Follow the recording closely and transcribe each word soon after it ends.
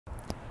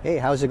Hey,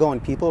 how's it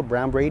going, people?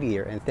 Brown Brady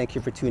here, and thank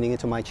you for tuning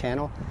into my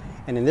channel.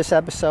 And in this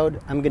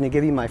episode, I'm going to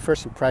give you my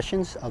first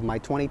impressions of my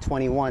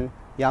 2021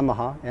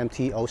 Yamaha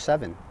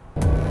MT-07.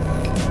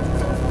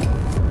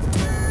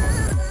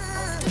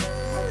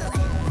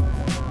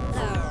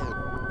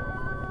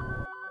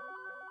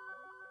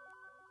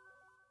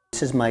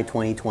 This is my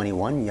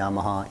 2021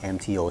 Yamaha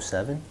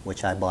MT-07,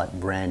 which I bought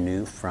brand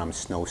new from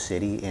Snow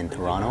City in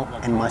Toronto.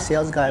 And my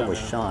sales guy was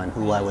Sean,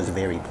 who I was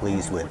very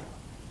pleased with.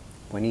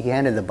 When he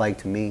handed the bike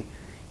to me,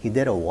 he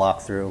did a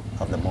walkthrough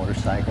of the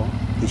motorcycle.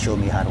 He showed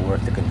me how to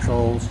work the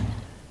controls.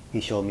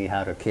 He showed me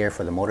how to care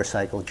for the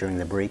motorcycle during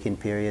the break-in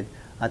period.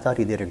 I thought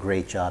he did a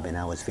great job, and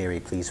I was very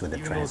pleased with the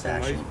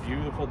transaction. It's a nice,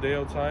 beautiful day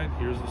outside.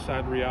 Here's the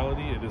sad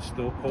reality: it is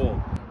still cold.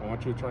 I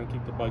want you to try and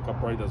keep the bike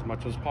upright as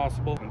much as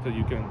possible until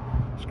you can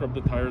scrub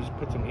the tires,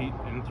 put some heat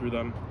in through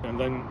them, and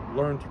then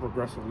learn to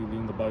progressively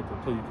lean the bike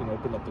until you can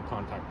open up the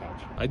contact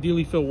patch.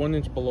 Ideally, fill 1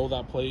 inch below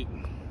that plate.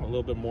 A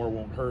little bit more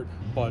won't hurt,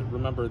 but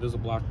remember, it is a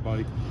black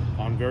bike.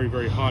 On very,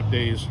 very hot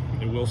days,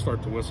 it will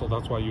start to whistle.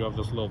 That's why you have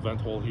this little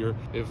vent hole here.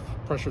 If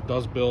pressure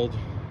does build,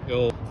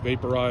 it'll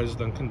vaporize,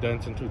 then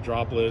condense into a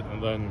droplet,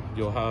 and then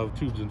you'll have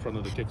tubes in front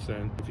of the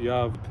kickstand. If you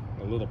have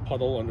a little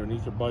puddle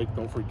underneath your bike,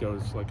 don't freak out,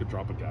 it's like a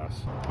drop of gas.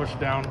 Push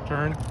down,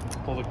 turn,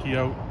 pull the key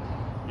out.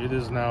 It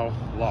is now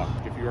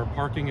locked. If you are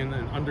parking in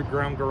an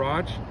underground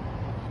garage,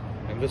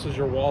 and this is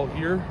your wall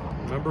here,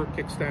 remember,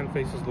 kickstand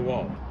faces the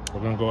wall. We're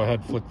going to go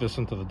ahead, flick this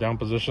into the down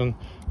position.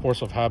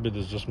 Force of habit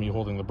is just me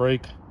holding the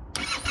brake.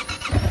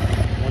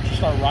 Once you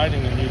start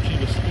riding and you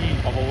achieve a speed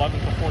of 11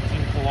 to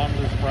 14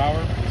 kilometers per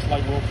hour, this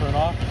light will turn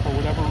off. For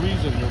whatever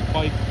reason, your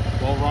bike,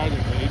 while riding,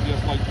 the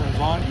ABS light turns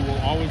on. You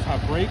will always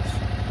have brakes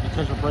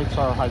because your brakes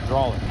are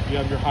hydraulic. You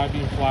have your high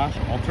beam flash.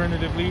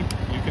 Alternatively,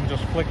 you can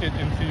just flick it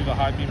into the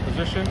high beam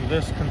position.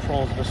 This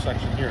controls this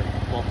section here.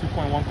 Well,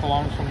 2.1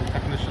 kilometers from the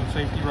technician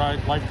safety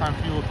ride. Lifetime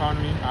fuel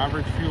economy,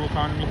 average fuel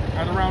economy.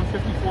 At around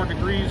 54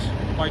 degrees,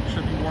 the bike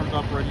should be warmed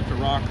up, ready to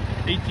rock.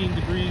 18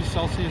 degrees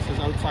Celsius is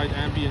outside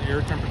ambient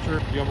air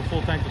temperature. You have a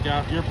full tank of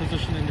gas. Gear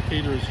position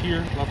indicator is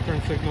here. Left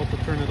turn signal to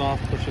turn it off,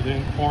 push it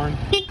in. Horn.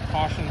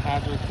 Caution,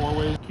 hazard,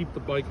 4-way. Keep the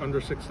bike under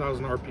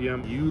 6,000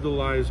 RPM.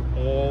 Utilize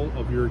all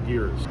of your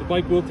gears. The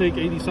bike will take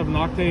 87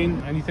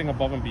 octane. Anything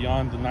above and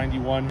beyond the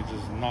 91 is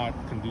just not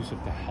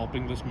conducive to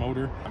helping this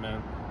motor. I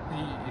mean,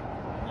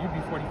 you'd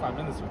be 45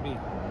 minutes with me,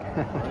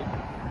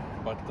 right?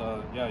 But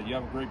yeah, you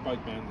have a great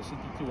bike, man. The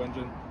CT2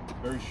 engine,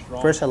 very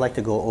strong. First, I'd like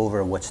to go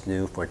over what's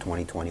new for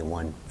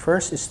 2021.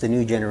 First, it's the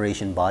new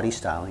generation body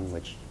styling,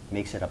 which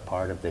makes it a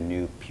part of the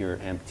new Pure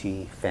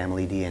MT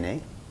family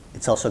DNA.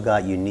 It's also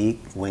got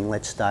unique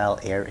winglet style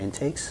air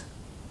intakes.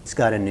 It's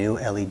got a new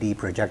LED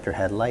projector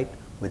headlight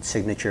with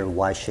signature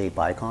Y-shape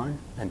icon,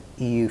 an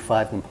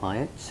EU5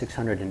 compliant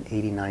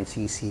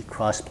 689cc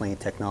crossplane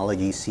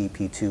technology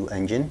CP2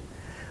 engine,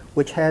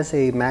 which has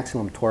a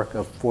maximum torque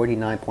of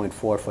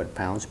 49.4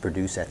 foot-pounds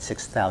produced at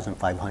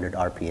 6,500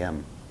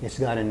 RPM. It's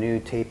got a new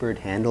tapered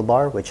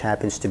handlebar, which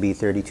happens to be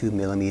 32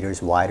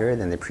 millimeters wider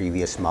than the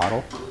previous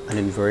model, an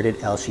inverted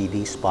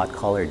LCD spot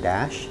color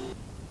dash,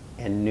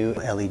 and new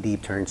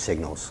LED turn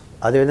signals.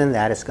 Other than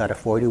that, it's got a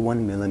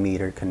 41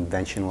 millimeter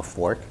conventional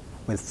fork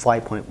with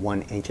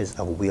 5.1 inches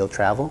of wheel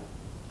travel,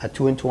 a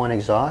 2-in-1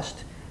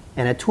 exhaust,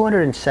 and a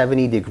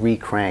 270-degree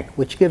crank,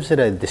 which gives it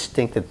a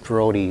distinctive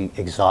throaty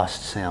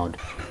exhaust sound.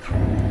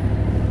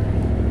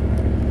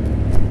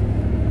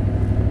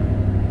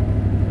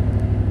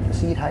 The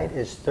seat height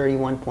is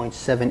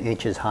 31.7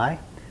 inches high.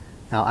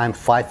 Now, I'm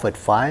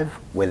 5'5"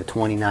 with a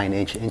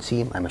 29-inch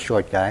inseam. I'm a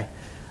short guy.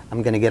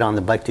 I'm going to get on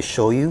the bike to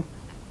show you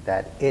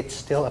that it's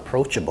still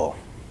approachable.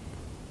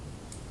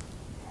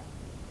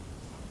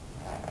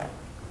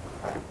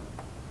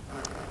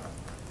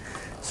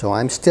 So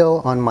I'm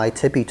still on my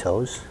tippy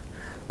toes.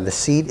 The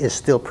seat is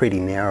still pretty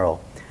narrow,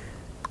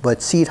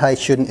 but seat height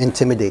shouldn't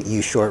intimidate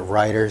you short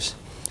riders.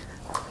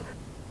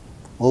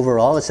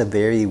 Overall, it's a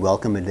very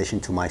welcome addition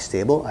to my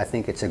stable. I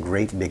think it's a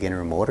great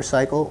beginner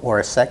motorcycle, or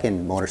a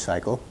second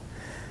motorcycle,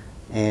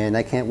 and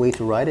I can't wait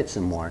to ride it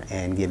some more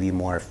and give you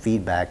more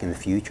feedback in the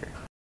future.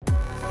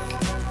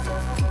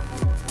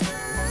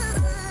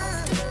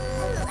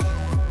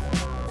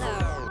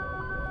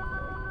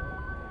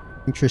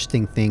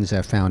 Interesting things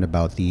I found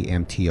about the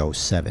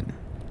MT-07.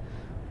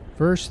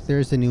 First,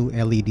 there's the new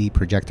LED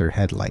projector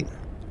headlight.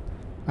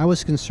 I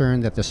was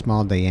concerned that the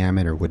small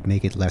diameter would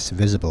make it less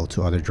visible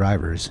to other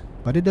drivers,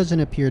 but it doesn't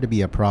appear to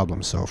be a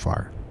problem so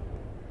far.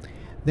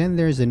 Then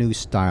there's the new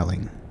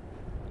styling.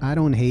 I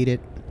don't hate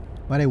it,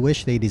 but I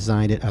wish they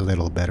designed it a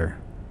little better.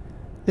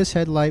 This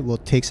headlight will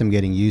take some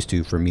getting used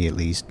to, for me at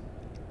least.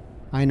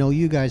 I know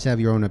you guys have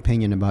your own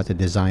opinion about the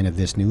design of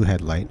this new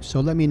headlight,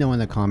 so let me know in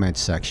the comments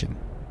section.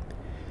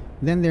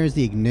 Then there's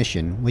the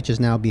ignition, which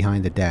is now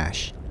behind the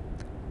dash.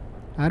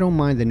 I don't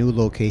mind the new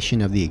location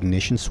of the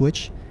ignition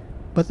switch,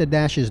 but the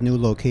dash's new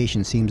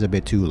location seems a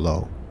bit too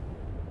low.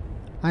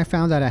 I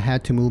found that I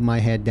had to move my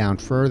head down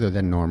further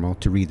than normal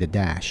to read the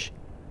dash.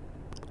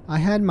 I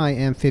had my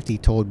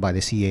M50 towed by the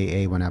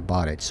CAA when I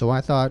bought it, so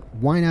I thought,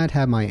 why not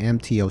have my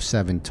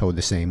MT-07 towed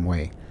the same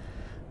way?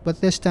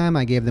 But this time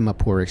I gave them a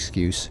poor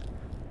excuse.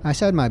 I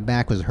said my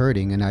back was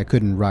hurting and I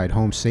couldn't ride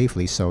home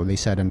safely, so they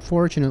said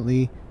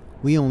unfortunately,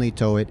 we only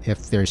tow it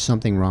if there's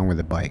something wrong with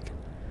the bike.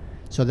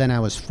 So then I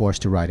was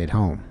forced to ride it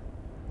home.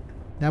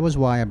 That was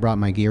why I brought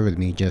my gear with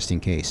me just in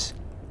case.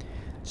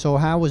 So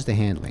how was the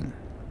handling?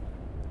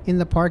 In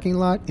the parking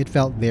lot, it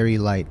felt very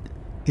light.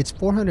 It's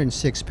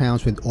 406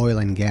 pounds with oil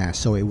and gas,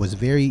 so it was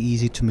very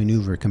easy to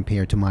maneuver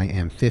compared to my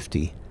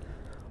M50.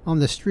 On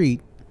the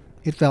street,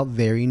 it felt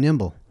very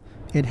nimble.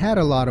 It had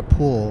a lot of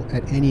pull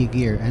at any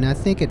gear, and I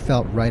think it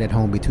felt right at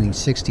home between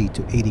 60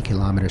 to 80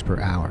 kilometers per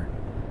hour.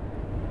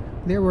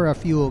 There were a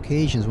few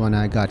occasions when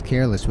I got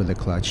careless with the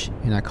clutch,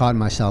 and I caught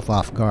myself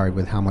off guard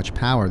with how much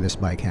power this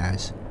bike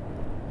has.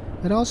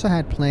 It also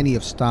had plenty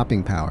of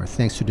stopping power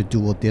thanks to the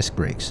dual disc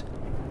brakes.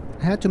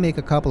 I had to make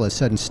a couple of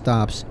sudden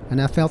stops,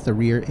 and I felt the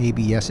rear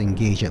ABS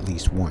engage at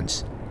least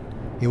once.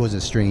 It was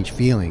a strange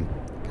feeling,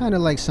 kind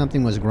of like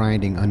something was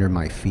grinding under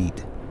my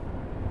feet.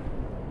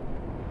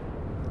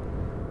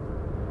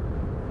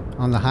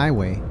 On the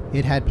highway,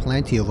 it had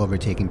plenty of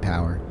overtaking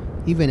power,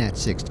 even at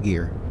 6th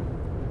gear.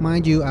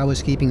 Mind you, I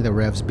was keeping the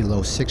revs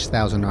below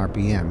 6,000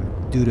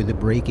 RPM due to the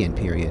break-in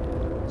period,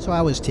 so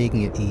I was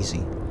taking it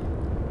easy.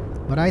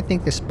 But I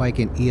think this bike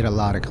can eat a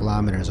lot of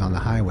kilometers on the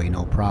highway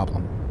no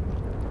problem.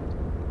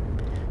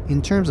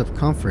 In terms of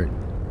comfort,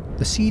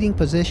 the seating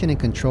position and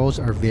controls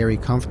are very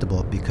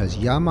comfortable because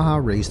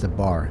Yamaha raised the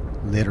bar,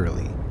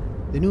 literally.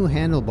 The new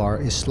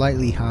handlebar is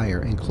slightly higher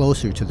and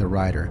closer to the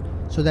rider,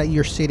 so that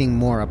you're sitting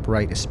more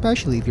upright,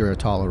 especially if you're a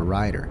taller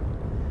rider.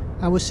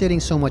 I was sitting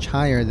so much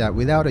higher that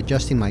without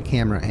adjusting my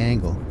camera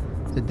angle,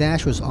 the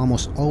dash was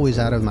almost always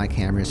out of my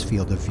camera's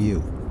field of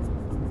view.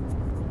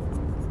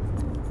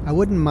 I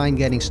wouldn't mind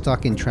getting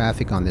stuck in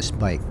traffic on this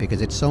bike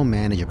because it's so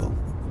manageable.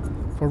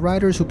 For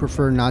riders who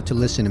prefer not to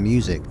listen to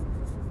music,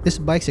 this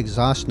bike's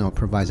exhaust note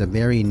provides a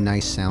very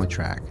nice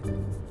soundtrack.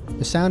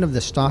 The sound of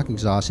the stock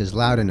exhaust is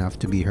loud enough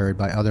to be heard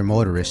by other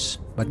motorists,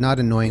 but not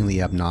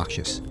annoyingly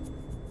obnoxious.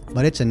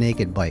 But it's a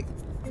naked bike,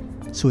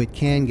 so it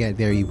can get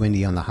very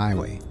windy on the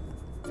highway.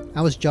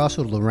 I was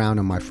jostled around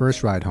on my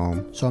first ride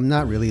home, so I'm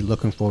not really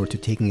looking forward to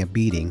taking a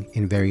beating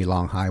in very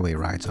long highway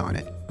rides on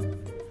it.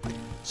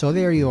 So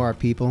there you are,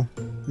 people.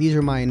 These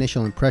are my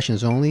initial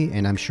impressions only,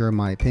 and I'm sure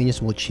my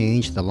opinions will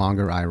change the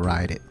longer I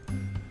ride it.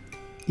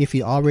 If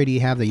you already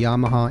have the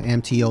Yamaha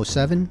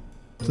MT-07,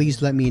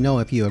 please let me know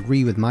if you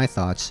agree with my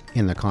thoughts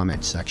in the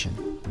comments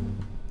section.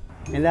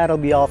 And that'll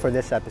be all for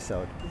this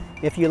episode.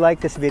 If you like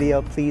this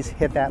video, please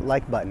hit that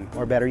like button,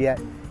 or better yet,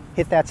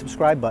 hit that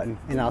subscribe button,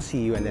 and I'll see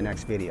you in the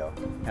next video.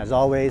 As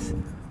always,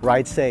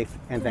 ride safe,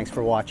 and thanks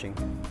for watching.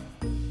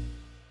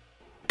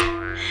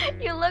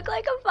 You look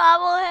like a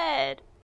bobblehead.